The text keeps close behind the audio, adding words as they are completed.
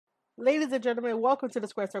Ladies and gentlemen, welcome to the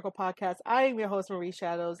Square Circle Podcast. I am your host, Marie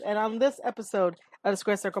Shadows, and on this episode of the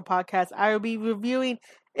Square Circle Podcast, I will be reviewing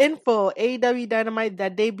in full AEW Dynamite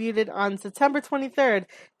that debuted on September 23rd,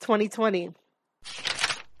 2020.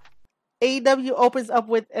 AEW opens up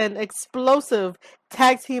with an explosive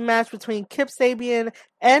tag team match between Kip Sabian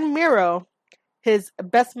and Miro, his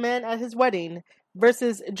best man at his wedding,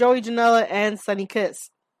 versus Joey Janela and Sonny Kiss.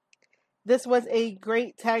 This was a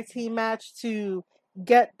great tag team match to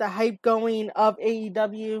get the hype going of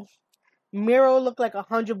AEW. Miro looked like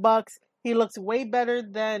 $100. He looks way better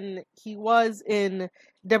than he was in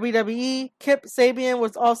WWE. Kip Sabian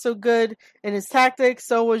was also good in his tactics.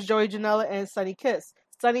 So was Joey Janela and Sonny Kiss.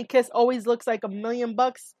 Sonny Kiss always looks like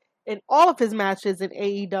 $1,000,000 in all of his matches in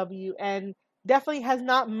AEW and definitely has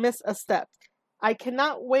not missed a step. I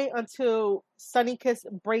cannot wait until Sonny Kiss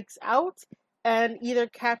breaks out and either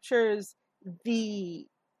captures the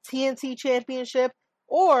TNT Championship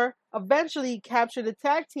or eventually capture the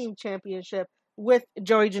Tag Team Championship with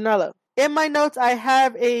Joey Janela. In my notes, I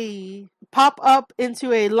have a pop-up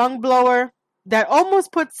into a lung blower that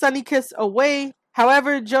almost puts Sonny Kiss away.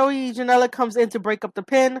 However, Joey Janela comes in to break up the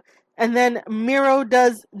pin, and then Miro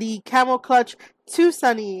does the camel clutch to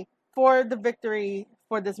Sonny for the victory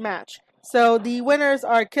for this match. So the winners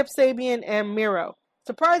are Kip Sabian and Miro.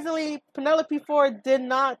 Surprisingly, Penelope Ford did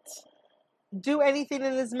not do anything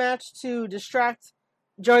in this match to distract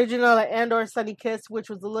Joey Janela and or Sonny Kiss, which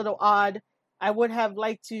was a little odd. I would have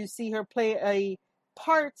liked to see her play a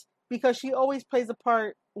part because she always plays a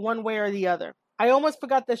part one way or the other. I almost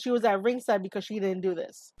forgot that she was at ringside because she didn't do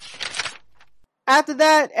this. After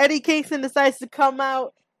that, Eddie Kingston decides to come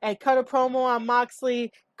out and cut a promo on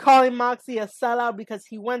Moxley, calling Moxley a sellout because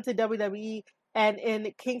he went to WWE. And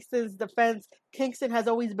in Kingston's defense, Kingston has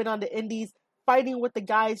always been on the indies, fighting with the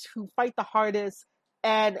guys who fight the hardest.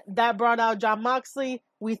 And that brought out Jon Moxley.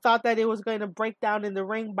 We thought that it was going to break down in the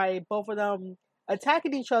ring by both of them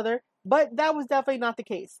attacking each other, but that was definitely not the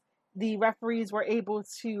case. The referees were able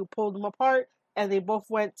to pull them apart, and they both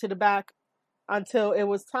went to the back until it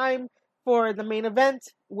was time for the main event,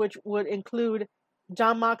 which would include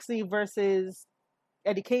Jon Moxley versus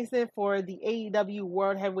Eddie Kingston for the AEW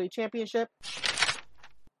World Heavyweight Championship.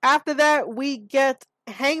 After that, we get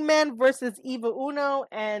Hangman versus Evil Uno,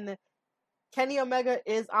 and Kenny Omega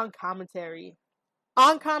is on commentary.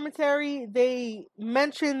 On commentary, they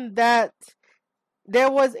mentioned that there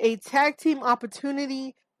was a tag team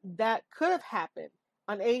opportunity that could have happened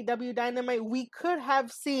on AEW Dynamite. We could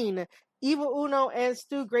have seen Evil Uno and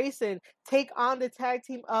Stu Grayson take on the tag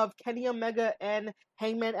team of Kenny Omega and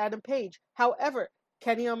Hangman Adam Page. However,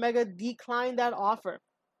 Kenny Omega declined that offer.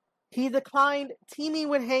 He declined teaming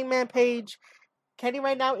with Hangman Page. Kenny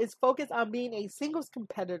right now is focused on being a singles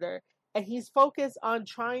competitor, and he's focused on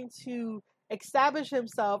trying to establish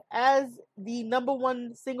himself as the number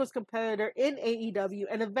one singles competitor in AEW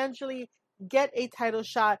and eventually get a title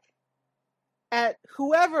shot at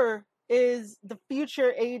whoever is the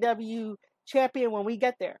future AEW champion when we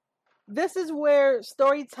get there. This is where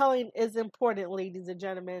storytelling is important, ladies and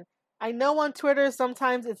gentlemen. I know on Twitter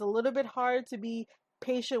sometimes it's a little bit hard to be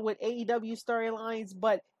patient with AEW storylines,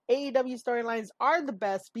 but AEW storylines are the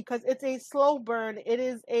best because it's a slow burn. It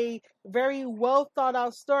is a very well thought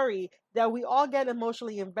out story that we all get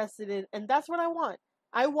emotionally invested in, and that's what I want.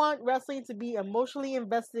 I want wrestling to be emotionally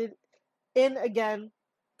invested in again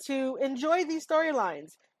to enjoy these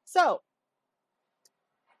storylines. So,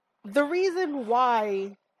 the reason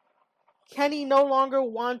why Kenny no longer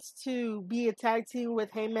wants to be a tag team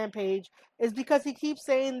with Hangman Page is because he keeps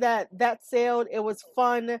saying that sailed, it was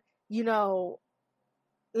fun,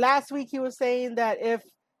 last week he was saying that if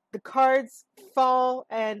the cards fall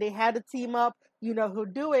and they had to team up, he'll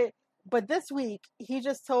do it. But this week, he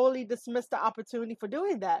just totally dismissed the opportunity for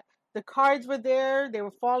doing that. The cards were there. They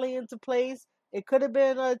were falling into place. It could have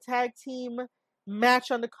been a tag team match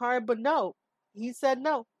on the card, but no. He said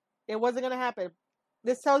no. It wasn't going to happen.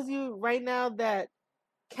 This tells you right now that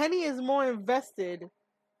Kenny is more invested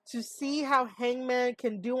to see how Hangman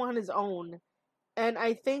can do on his own. And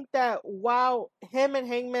I think that while him and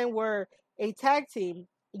Hangman were a tag team,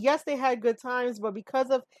 yes, they had good times, but because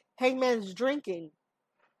of Hangman's drinking,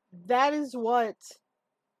 that is what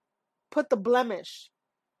put the blemish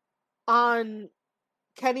on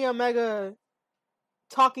Kenny Omega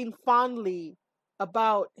talking fondly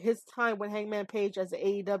about his time with Hangman Page as the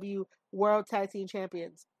AEW World Tag Team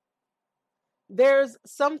Champions. There's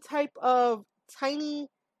some type of tiny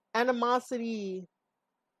animosity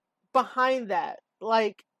behind that.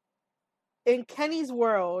 Like, in Kenny's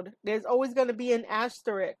world, there's always going to be an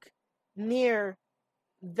asterisk near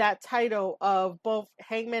that title of both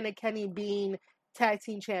Hangman and Kenny being tag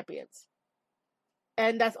team champions.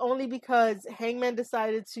 And that's only because Hangman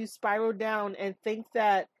decided to spiral down and think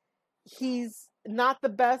that he's not the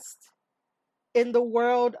best in the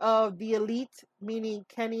world of the elite, meaning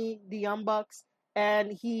Kenny, the Young Bucks,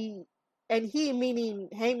 and he meaning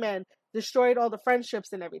Hangman destroyed all the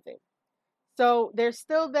friendships and everything. So there's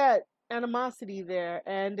still that animosity there,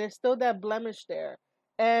 and there's still that blemish there.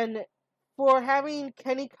 And for having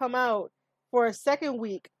Kenny come out for a second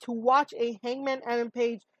week to watch a Hangman Adam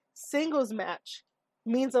Page singles match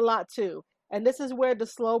means a lot too. And this is where the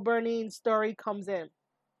slow burning story comes in.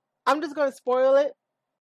 I'm just going to spoil it.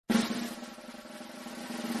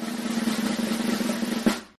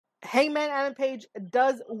 Hangman Adam Page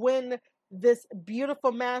does win this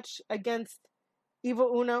beautiful match against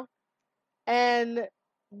Evil Uno. And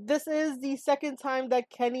this is the second time that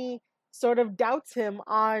Kenny sort of doubts him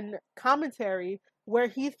on commentary, where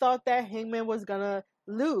he thought that Hangman was going to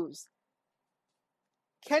lose.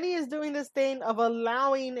 Kenny is doing this thing of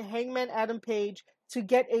allowing Hangman Adam Page to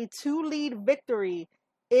get a 2-lead victory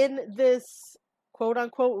in this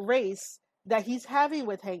quote-unquote race that he's having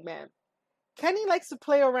with Hangman. Kenny likes to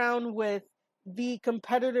play around with the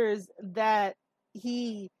competitors that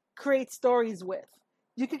he creates stories with.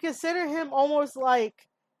 You could consider him almost like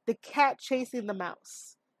the cat chasing the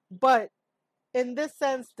mouse. But in this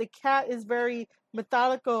sense, the cat is very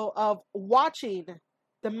methodical of watching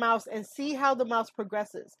the mouse and see how the mouse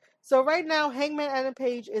progresses. So right now, Hangman Adam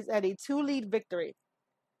Page is at a 2-lead victory.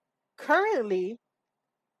 Currently,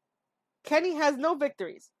 Kenny has no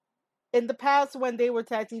victories. In the past, when they were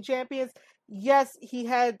tag team champions, yes, he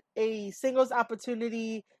had a singles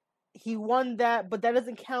opportunity. He won that, but that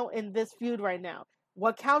doesn't count in this feud right now.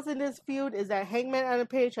 What counts in this feud is that Hangman Adam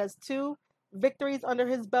Page has 2 victories under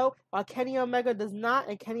his belt, while Kenny Omega does not,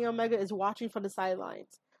 and Kenny Omega is watching from the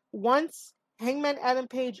sidelines. Once Hangman Adam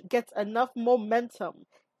Page gets enough momentum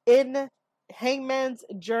in Hangman's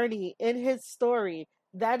journey, in his story,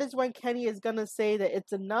 that is when Kenny is going to say that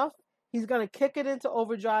it's enough. He's going to kick it into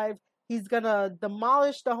overdrive. He's going to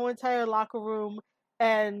demolish the whole entire locker room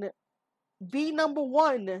and be number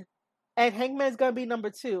 1. And Hangman's going to be number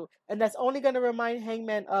 2. And that's only going to remind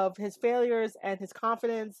Hangman of his failures and his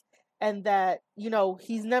confidence, and that,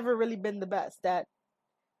 he's never really been the best. That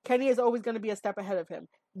Kenny is always going to be a step ahead of him.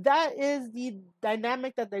 That is the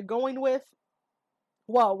dynamic that they're going with.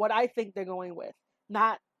 Well, what I think they're going with.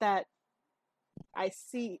 Not that I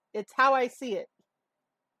see. It's how I see it.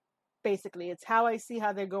 Basically, it's how I see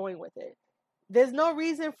how they're going with it. There's no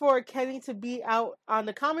reason for Kenny to be out on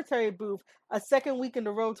the commentary booth a second week in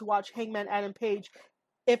a row to watch Hangman Adam Page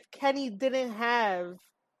if Kenny didn't have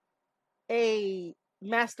a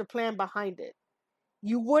master plan behind it.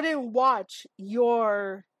 You wouldn't watch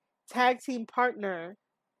your tag team partner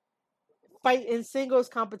fight in singles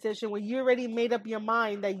competition when you already made up your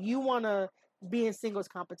mind that you want to be in singles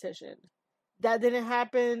competition. That didn't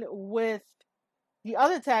happen with the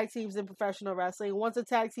other tag teams in professional wrestling. Once a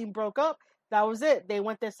tag team broke up, that was it. They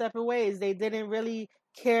went their separate ways. They didn't really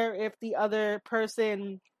care if the other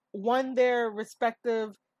person won their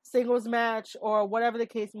respective singles match or whatever the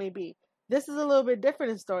case may be. This is a little bit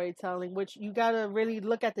different in storytelling, which you gotta really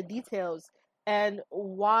look at the details and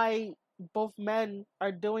why both men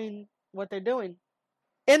are doing what they're doing.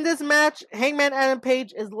 In this match, Hangman Adam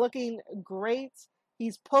Page is looking great.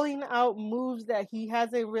 He's pulling out moves that he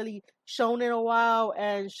hasn't really shown in a while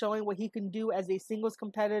and showing what he can do as a singles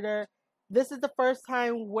competitor. This is the first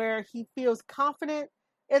time where he feels confident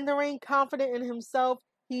in the ring, confident in himself.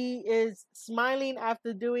 He is smiling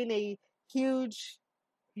after doing a huge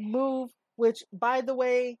move, which, by the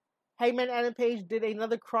way, Hangman Adam Page did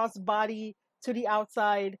another crossbody to the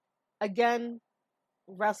outside. Again,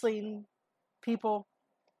 wrestling people.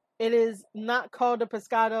 It is not called a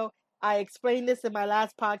pescado. I explained this in my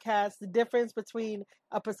last podcast, the difference between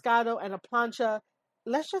a pescado and a plancha.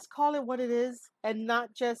 Let's just call it what it is and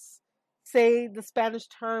not just say the Spanish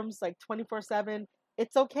terms like 24/7.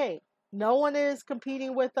 It's okay. No one is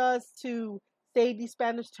competing with us to say these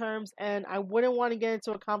Spanish terms, and I wouldn't want to get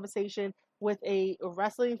into a conversation with a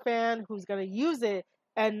wrestling fan who's going to use it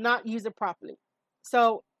and not use it properly.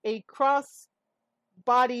 So a cross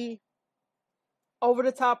body over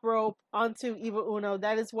the top rope onto Evil Uno.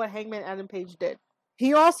 That is what Hangman Adam Page did.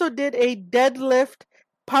 He also did a deadlift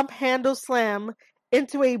pump handle slam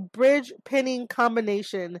into a bridge pinning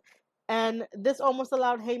combination. And this almost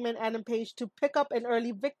allowed Hangman Adam Page to pick up an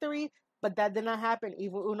early victory, but that did not happen.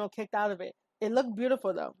 Evil Uno kicked out of it. It looked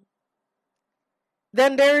beautiful though.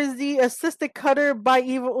 Then there is the assisted cutter by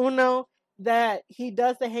Evil Uno that he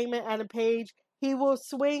does to Hangman Adam Page. He will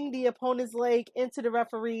swing the opponent's leg into the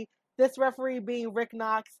referee. This referee being Rick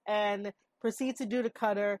Knox, and proceed to do the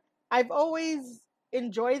cutter. I've always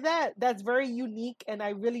enjoyed that. That's very unique, and I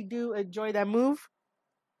really do enjoy that move.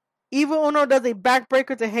 Evil Uno does a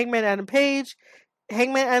backbreaker to Hangman Adam Page.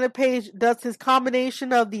 Hangman Adam Page does his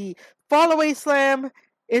combination of the fallaway slam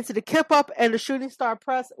into the kip up and the shooting star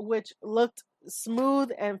press, which looked smooth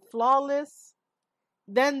and flawless.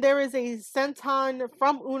 Then there is a senton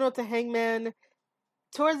from Uno to Hangman.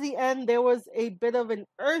 Towards the end, there was a bit of an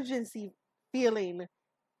urgency feeling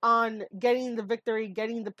on getting the victory,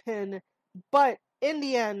 getting the pin. But in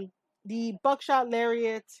the end, the buckshot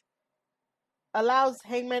lariat allows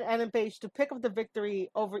Hangman Adam Page to pick up the victory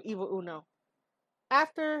over Evil Uno.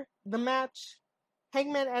 After the match,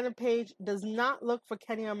 Hangman Adam Page does not look for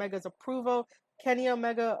Kenny Omega's approval. Kenny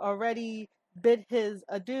Omega already bid his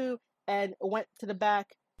adieu and went to the back.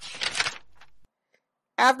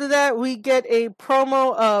 After that, we get a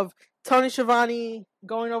promo of Tony Schiavone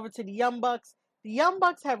going over to the Young Bucks. The Young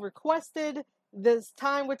Bucks have requested this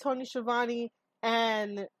time with Tony Schiavone,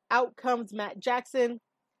 and out comes Matt Jackson.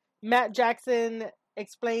 Matt Jackson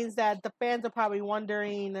explains that the fans are probably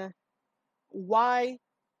wondering why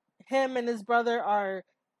him and his brother are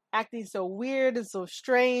acting so weird and so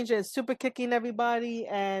strange and super kicking everybody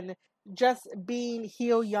and just being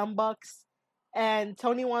heel Young Bucks. And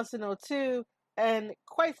Tony wants to know too. And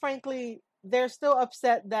quite frankly, they're still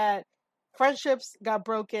upset that friendships got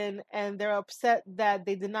broken, and they're upset that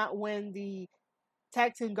they did not win the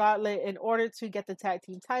tag team gauntlet in order to get the tag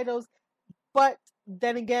team titles. But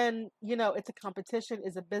then again, it's a competition,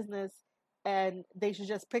 it's a business, and they should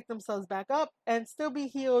just pick themselves back up and still be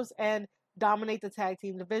heels and dominate the tag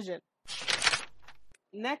team division.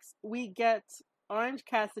 Next, we get Orange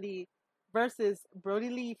Cassidy versus Brody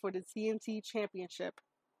Lee for the TNT Championship.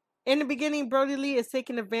 In the beginning, Brody Lee is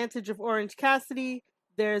taking advantage of Orange Cassidy.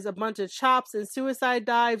 There's a bunch of chops and suicide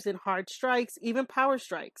dives and hard strikes, even power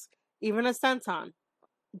strikes, even a senton.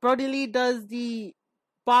 Brody Lee does the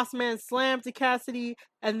Bossman slam to Cassidy,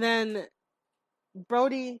 and then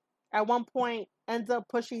Brody at one point ends up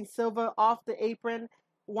pushing Silver off the apron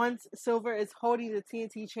once Silver is holding the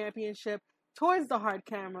TNT Championship towards the hard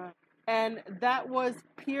camera, and that was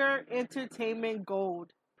pure entertainment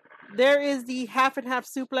gold. There is the half and half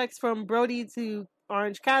suplex from Brody to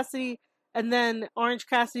Orange Cassidy, and then Orange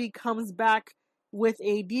Cassidy comes back with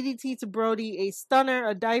a DDT to Brody, a stunner,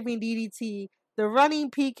 a diving DDT, the running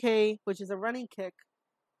PK, which is a running kick,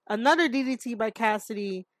 another DDT by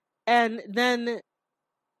Cassidy, and then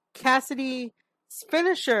Cassidy's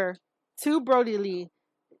finisher to Brody Lee.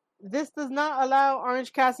 This does not allow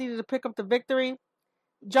Orange Cassidy to pick up the victory.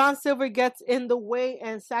 John Silver gets in the way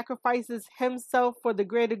and sacrifices himself for the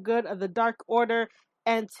greater good of the Dark Order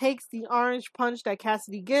and takes the orange punch that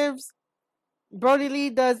Cassidy gives. Brody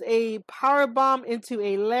Lee does a powerbomb into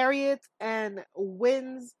a lariat and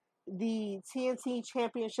wins the TNT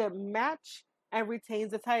Championship match and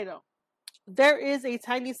retains the title. There is a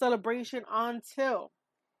tiny celebration until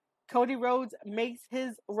Cody Rhodes makes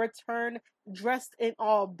his return dressed in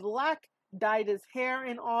all black, dyed his hair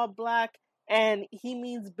in all black, and he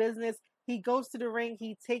means business. He goes to the ring,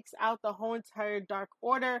 he takes out the whole entire Dark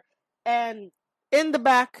Order, and in the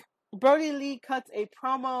back, Brody Lee cuts a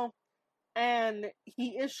promo, and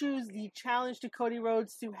he issues the challenge to Cody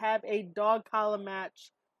Rhodes to have a dog collar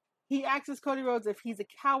match. He asks Cody Rhodes if he's a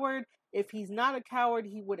coward. If he's not a coward,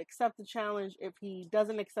 he would accept the challenge. If he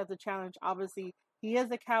doesn't accept the challenge, obviously, he is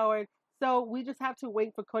a coward. So we just have to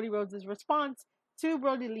wait for Cody Rhodes' response to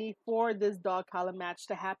Brody Lee for this dog collar match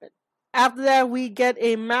to happen. After that, we get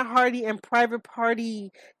a Matt Hardy and Private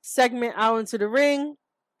Party segment out into the ring.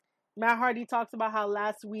 Matt Hardy talks about how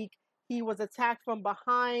last week he was attacked from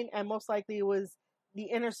behind, and most likely it was the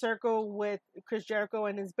Inner Circle with Chris Jericho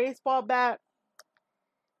and his baseball bat.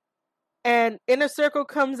 And Inner Circle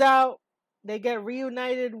comes out. They get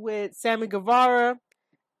reunited with Sammy Guevara,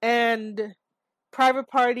 and Private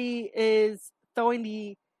Party is throwing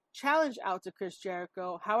the challenge out to Chris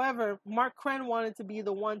Jericho. However, Mark Cren wanted to be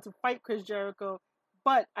the one to fight Chris Jericho,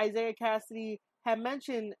 but Isaiah Cassidy had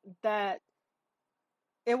mentioned that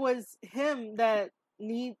it was him that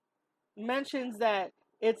mentions that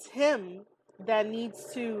it's him that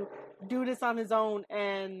needs to do this on his own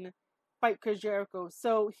and fight Chris Jericho.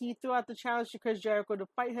 So he threw out the challenge to Chris Jericho to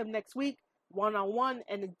fight him next week, one-on-one,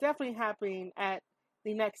 and it's definitely happening at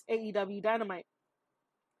the next AEW Dynamite.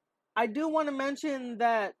 I do want to mention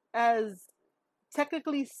that as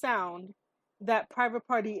technically sound that Private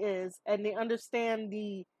Party is, and they understand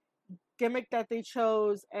the gimmick that they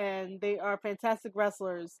chose, and they are fantastic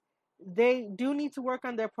wrestlers, they do need to work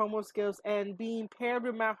on their promo skills, and being paired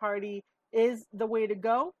with Matt Hardy is the way to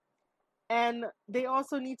go. And they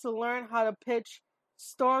also need to learn how to pitch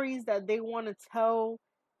stories that they want to tell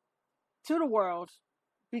to the world.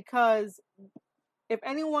 Because if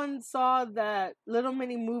anyone saw that little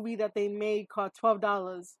mini movie that they made called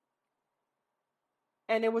 $12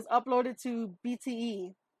 and it was uploaded to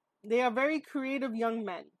BTE, they are very creative young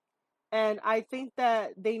men. And I think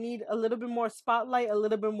that they need a little bit more spotlight, a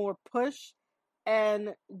little bit more push, and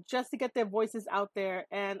just to get their voices out there.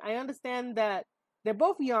 And I understand that they're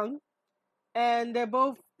both young and they're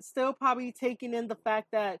both still probably taking in the fact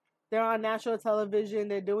that they're on national television,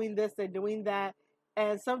 they're doing this, they're doing that.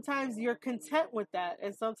 And sometimes you're content with that.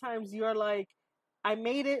 And sometimes you're like, I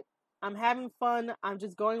made it, I'm having fun, I'm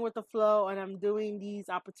just going with the flow, and I'm doing these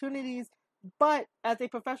opportunities. But as a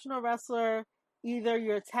professional wrestler, either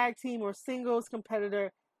you're a tag team or singles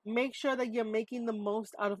competitor, make sure that you're making the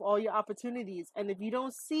most out of all your opportunities. And if you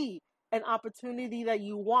don't see an opportunity that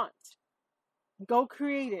you want, go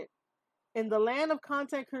create it. In the land of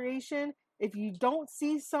content creation, if you don't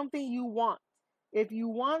see something you want, if you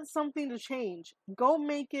want something to change, go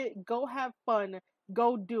make it, go have fun,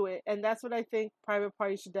 go do it. And that's what I think Private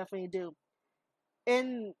Party should definitely do.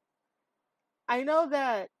 And I know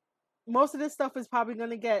that most of this stuff is probably going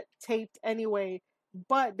to get taped anyway,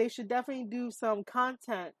 but they should definitely do some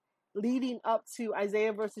content leading up to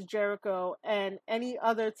Isaiah versus Jericho and any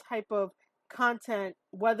other type of content,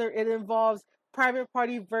 whether it involves Private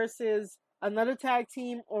Party versus another tag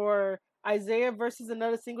team or Isaiah versus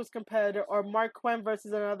another singles competitor or Mark Quinn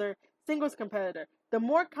versus another singles competitor. The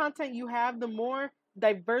more content you have, the more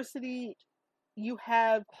diversity you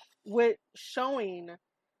have with showing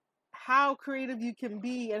how creative you can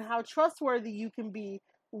be and how trustworthy you can be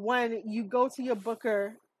when you go to your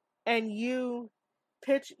booker and you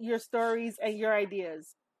pitch your stories and your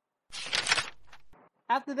ideas.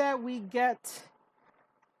 After that, we get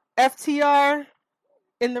FTR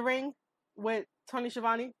in the ring with Tony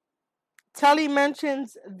Schiavone. Tully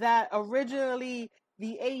mentions that originally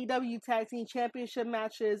the AEW Tag Team Championship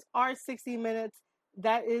matches are 60 minutes.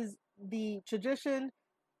 That is the tradition.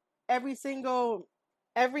 Every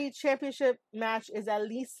championship match is at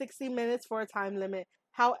least 60 minutes for a time limit.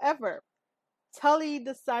 However, Tully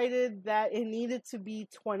decided that it needed to be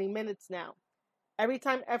 20 minutes now. Every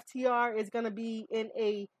time FTR is going to be in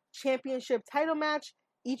a championship title match,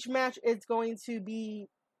 each match is going to be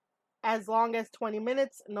as long as 20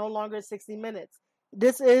 minutes, no longer 60 minutes.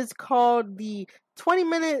 This is called the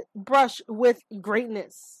 20-minute brush with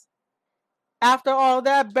greatness. After all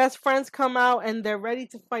that, Best Friends come out and they're ready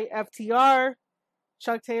to fight FTR.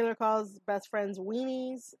 Chuck Taylor calls Best Friends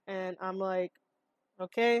weenies, and I'm like,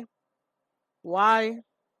 okay, why?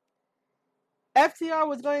 FTR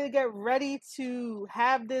was going to get ready to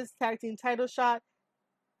have this tag team title shot.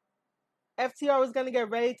 FTR was going to get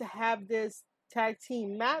ready to have this tag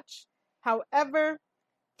team match. However,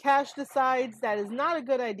 Cash decides that is not a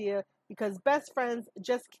good idea because Best Friends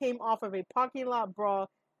just came off of a parking lot brawl,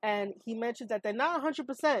 and he mentions that they're not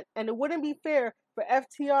 100%, and it wouldn't be fair for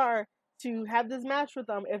FTR to have this match with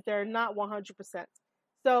them if they're not 100%.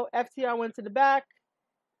 So FTR went to the back.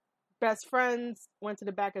 Best Friends went to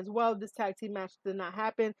the back as well. This tag team match did not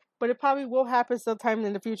happen, but it probably will happen sometime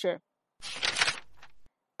in the future.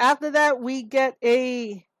 After that, we get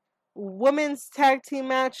a women's tag team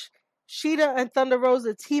match. Shida and Thunder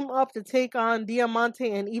Rosa team up to take on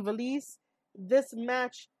Diamante and Ivelisse. This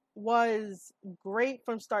match was great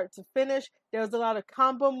from start to finish. There was a lot of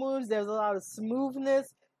combo moves. There was a lot of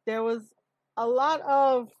smoothness. There was a lot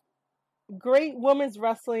of great women's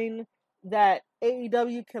wrestling that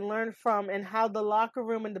AEW can learn from, and how the locker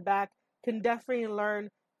room in the back can definitely learn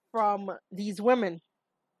from these women.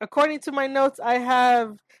 According to my notes, I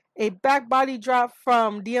have a back body drop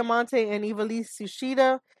from Diamante and Ivelisse to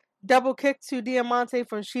Shida, double kick to Diamante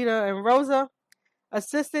from Shida and Rosa,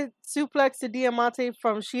 assisted suplex to Diamante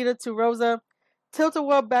from Shida to Rosa,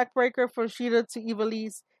 tilt-a-whirl backbreaker from Shida to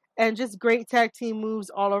Ivelisse, and just great tag team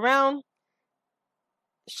moves all around.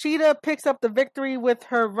 Shida picks up the victory with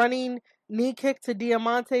her running knee kick to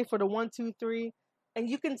Diamante for the 1-2-3. And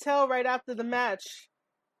you can tell right after the match,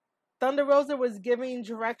 Thunder Rosa was giving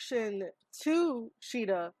direction to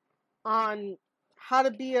Shida on how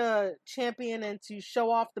to be a champion and to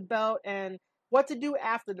show off the belt and what to do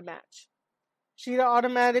after the match. Shida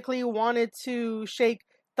automatically wanted to shake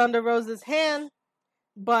Thunder Rosa's hand,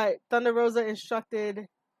 but Thunder Rosa instructed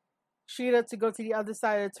Shida to go to the other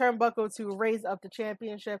side of the turnbuckle to raise up the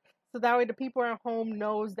championship. So that way the people at home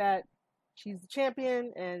knows that she's the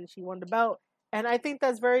champion and she won the belt. And I think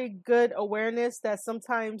that's very good awareness that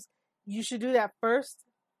sometimes you should do that first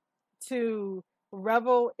to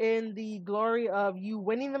revel in the glory of you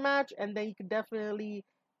winning the match, and then you can definitely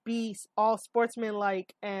be all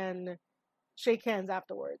sportsmanlike and shake hands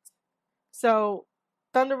afterwards. So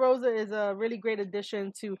Thunder Rosa is a really great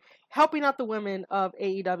addition to helping out the women of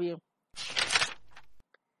AEW.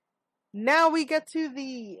 Now we get to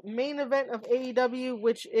the main event of AEW,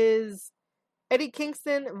 which is Eddie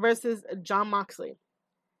Kingston versus Jon Moxley.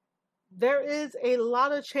 There is a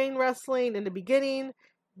lot of chain wrestling in the beginning,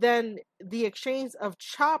 then the exchange of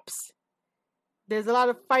chops. There's a lot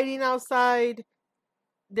of fighting outside.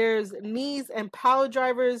 There's knees and power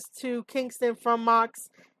drivers to Kingston from Mox.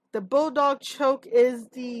 The Bulldog Choke is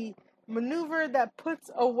the maneuver that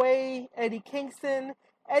puts away Eddie Kingston.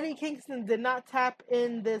 Eddie Kingston did not tap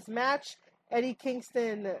in this match. Eddie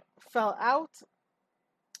Kingston fell out.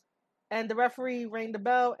 And the referee rang the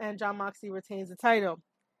bell, and Jon Moxley retains the title.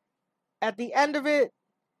 At the end of it,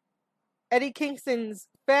 Eddie Kingston's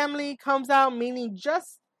family comes out, meaning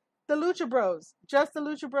just the Lucha Bros. Just the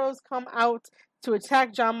Lucha Bros come out to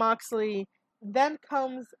attack Jon Moxley. Then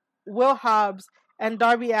comes Will Hobbs and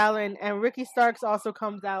Darby Allin, and Ricky Starks also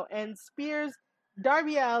comes out and spears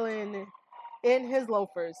Darby Allin in his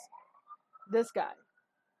loafers. This guy.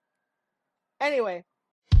 Anyway.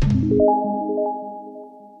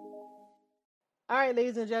 Alright,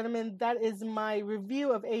 ladies and gentlemen, that is my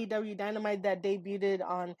review of AEW Dynamite that debuted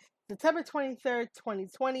on September 23rd,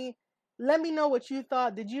 2020. Let me know what you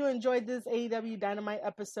thought. Did you enjoy this AEW Dynamite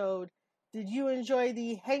episode? Did you enjoy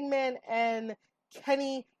the Hangman and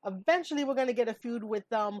Kenny? Eventually, we're going to get a feud with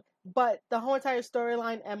them, but the whole entire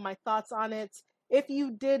storyline and my thoughts on it. If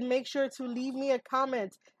you did, make sure to leave me a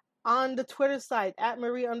comment on the Twitter site at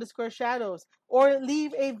Marie_Shadows, or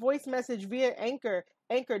leave a voice message via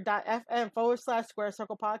anchor.fm/Square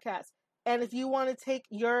Circle Podcast. And if you want to take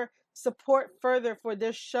your support further for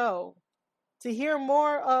this show, to hear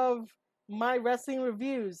more of my wrestling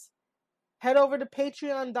reviews, head over to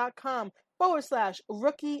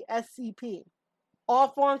patreon.com/RookieSCP.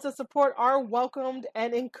 All forms of support are welcomed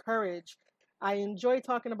and encouraged. I enjoy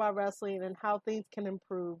talking about wrestling and how things can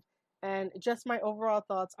improve, and just my overall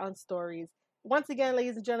thoughts on stories. Once again,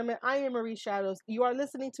 ladies and gentlemen, I am Marie Shadows. You are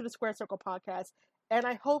listening to the Square Circle Podcast, and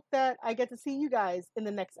I hope that I get to see you guys in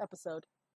the next episode.